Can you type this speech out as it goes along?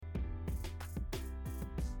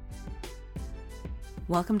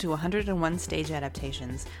Welcome to 101 Stage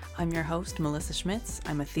Adaptations. I'm your host, Melissa Schmitz.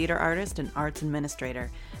 I'm a theater artist and arts administrator,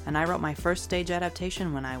 and I wrote my first stage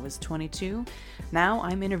adaptation when I was 22. Now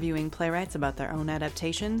I'm interviewing playwrights about their own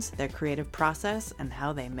adaptations, their creative process, and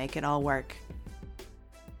how they make it all work.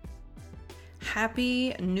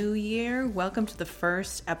 Happy New Year! Welcome to the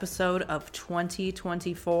first episode of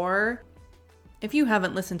 2024. If you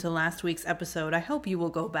haven't listened to last week's episode, I hope you will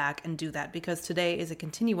go back and do that because today is a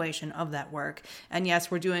continuation of that work. And yes,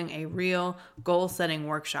 we're doing a real goal-setting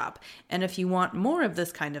workshop. And if you want more of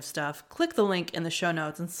this kind of stuff, click the link in the show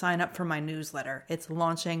notes and sign up for my newsletter. It's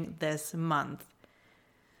launching this month.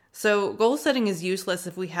 So goal setting is useless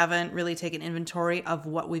if we haven't really taken inventory of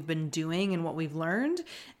what we've been doing and what we've learned.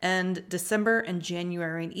 And December and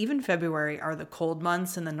January and even February are the cold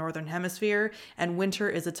months in the Northern Hemisphere, and winter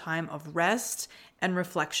is a time of rest and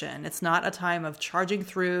reflection. It's not a time of charging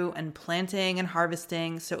through and planting and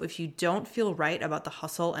harvesting. So if you don't feel right about the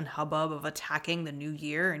hustle and hubbub of attacking the new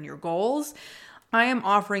year and your goals, I am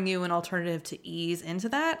offering you an alternative to ease into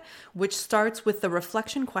that, which starts with the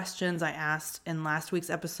reflection questions I asked in last week's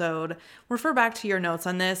episode. Refer back to your notes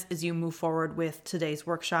on this as you move forward with today's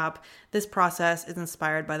workshop. This process is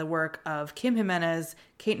inspired by the work of Kim Jimenez,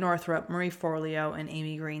 Kate Northrup, Marie Forleo, and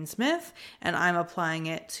Amy Green Smith, and I'm applying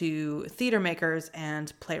it to theater makers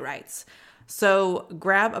and playwrights. So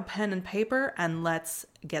grab a pen and paper and let's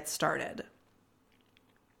get started.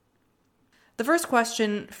 The first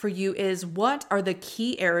question for you is, what are the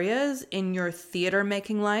key areas in your theater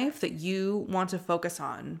making life that you want to focus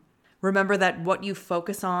on? Remember that what you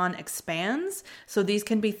focus on expands, so these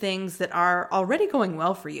can be things that are already going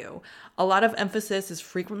well for you. A lot of emphasis is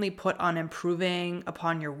frequently put on improving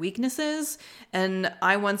upon your weaknesses, and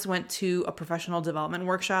I once went to a professional development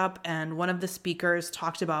workshop, and one of the speakers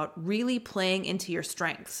talked about really playing into your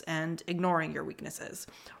strengths and ignoring your weaknesses.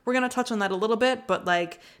 We're going to touch on that a little bit, but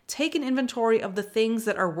take an inventory of the things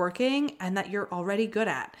that are working and that you're already good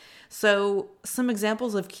at. So some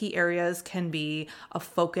examples of key areas can be a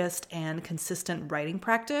focused and consistent writing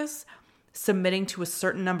practice, submitting to a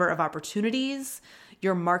certain number of opportunities,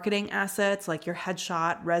 your marketing assets like your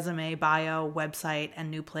headshot, resume, bio, website, and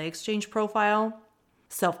new play exchange profile,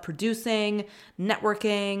 self-producing,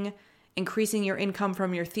 networking, increasing your income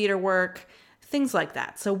from your theater work, things like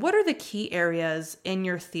that. So what are the key areas in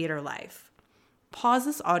your theater life? Pause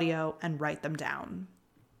this audio and write them down.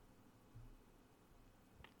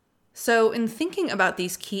 So in thinking about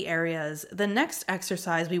these key areas, the next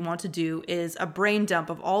exercise we want to do is a brain dump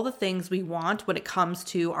of all the things we want when it comes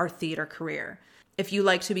to our theater career. If you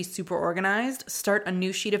like to be super organized, start a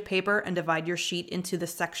new sheet of paper and divide your sheet into the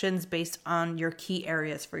sections based on your key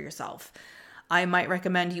areas for yourself. I might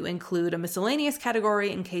recommend you include a miscellaneous category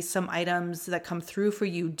in case some items that come through for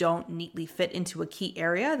you don't neatly fit into a key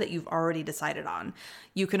area that you've already decided on.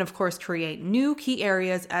 You can, of course, create new key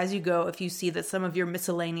areas as you go if you see that some of your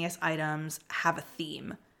miscellaneous items have a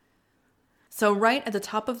theme. So write at the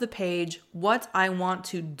top of the page what I want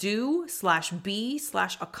to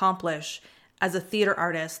do/be/accomplish as a theater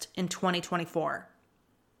artist in 2024.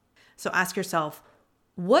 So ask yourself,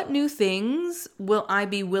 what new things will I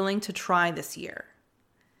be willing to try this year?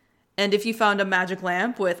 And if you found a magic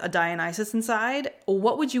lamp with a Dionysus inside,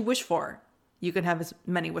 what would you wish for? You can have as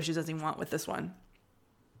many wishes as you want with this one.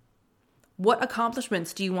 What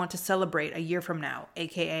accomplishments do you want to celebrate a year from now?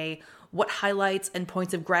 AKA, what highlights and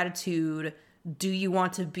points of gratitude do you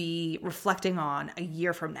want to be reflecting on a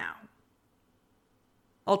year from now?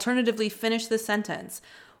 Alternatively, finish this sentence.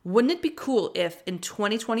 Wouldn't it be cool if in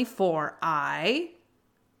 2024 I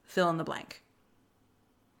fill in the blank?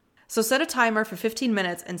 So set a timer for 15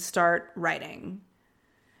 minutes and start writing.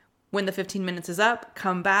 When the 15 minutes is up,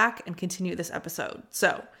 come back and continue this episode.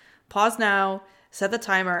 So pause now, set the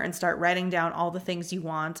timer, and start writing down all the things you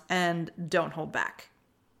want, and don't hold back.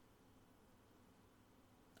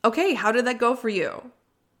 Okay, how did that go for you?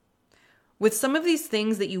 With some of these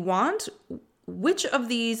things that you want, which of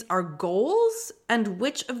these are goals and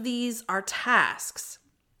which of these are tasks?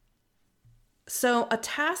 So a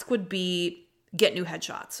task would be get new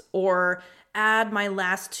headshots or add my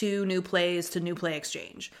last 2 new plays to New Play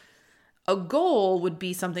Exchange. A goal would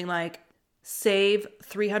be something like save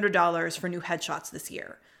 $300 for new headshots this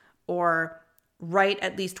year, or write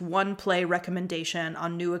at least 1 play recommendation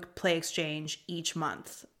on New Play Exchange each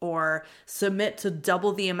month, or submit to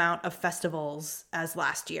double the amount of festivals as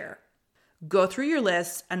last year. Go through your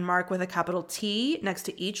list and mark with a capital T next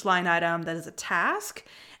to each line item that is a task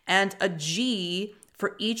and a G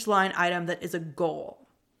for each line item that is a goal.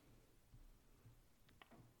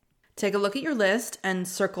 Take a look at your list and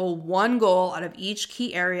circle one goal out of each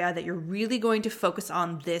key area that you're really going to focus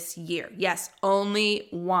on this year. Yes, only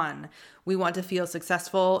one. We want to feel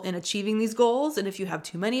successful in achieving these goals, and if you have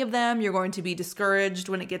too many of them, you're going to be discouraged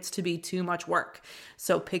when it gets to be too much work.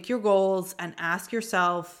 So pick your goals and ask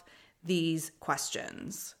yourself these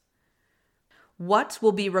questions. What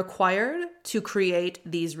will be required to create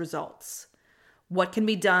these results? What can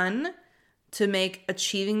be done to make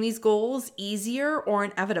achieving these goals easier or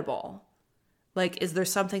inevitable? Like, is there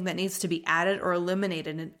something that needs to be added or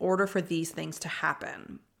eliminated in order for these things to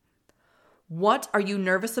happen? What are you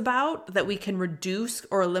nervous about that we can reduce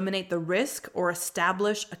or eliminate the risk or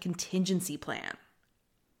establish a contingency plan?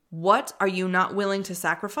 What are you not willing to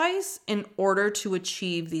sacrifice in order to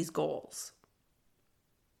achieve these goals?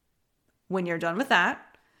 When you're done with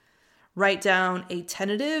that, write down a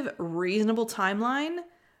tentative, reasonable timeline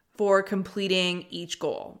for completing each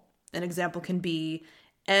goal. An example can be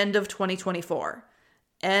end of 2024,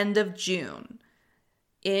 end of June,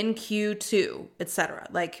 in Q2, etc.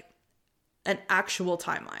 Like an actual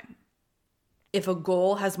timeline. If a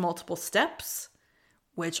goal has multiple steps,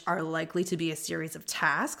 which are likely to be a series of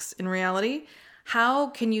tasks in reality, how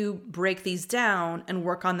can you break these down and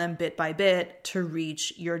work on them bit by bit to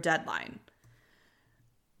reach your deadline?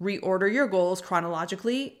 Reorder your goals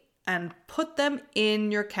chronologically and put them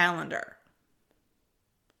in your calendar.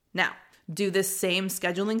 Now, do this same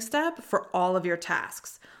scheduling step for all of your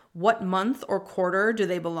tasks. What month or quarter do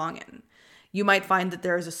they belong in? You might find that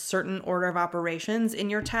there is a certain order of operations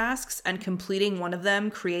in your tasks, and completing one of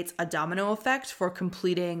them creates a domino effect for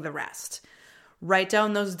completing the rest. Write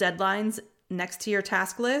down those deadlines next to your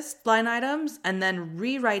task list line items, and then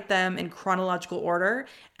rewrite them in chronological order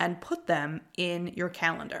and put them in your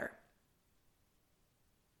calendar.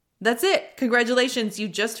 That's it. Congratulations. You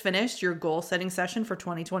just finished your goal setting session for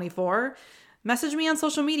 2024. Message me on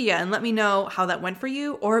social media and let me know how that went for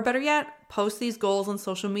you, or better yet, post these goals on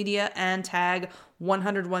social media and tag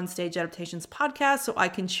 101 Stage Adaptations podcast so I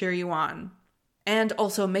can cheer you on. And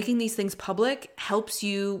also, making these things public helps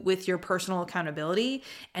you with your personal accountability.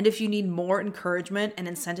 And if you need more encouragement and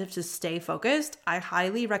incentive to stay focused, I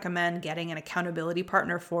highly recommend getting an accountability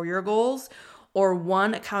partner for your goals, or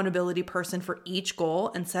one accountability person for each goal,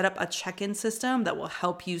 and set up a check-in system that will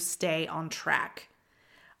help you stay on track.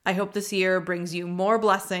 I hope this year brings you more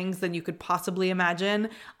blessings than you could possibly imagine.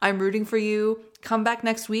 I'm rooting for you. Come back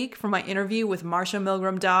next week for my interview with Marsha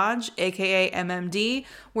Milgram Dodge, aka MMD.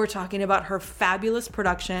 We're talking about her fabulous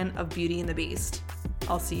production of Beauty and the Beast.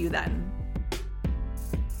 I'll see you then.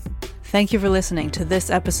 Thank you for listening to this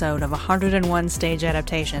episode of 101 Stage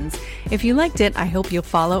Adaptations. If you liked it, I hope you'll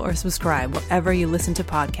follow or subscribe wherever you listen to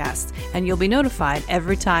podcasts, and you'll be notified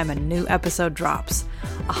every time a new episode drops.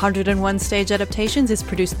 101 Stage Adaptations is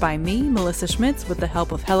produced by me, Melissa Schmitz, with the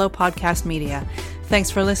help of Hello Podcast Media.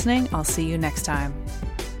 Thanks for listening. I'll see you next time.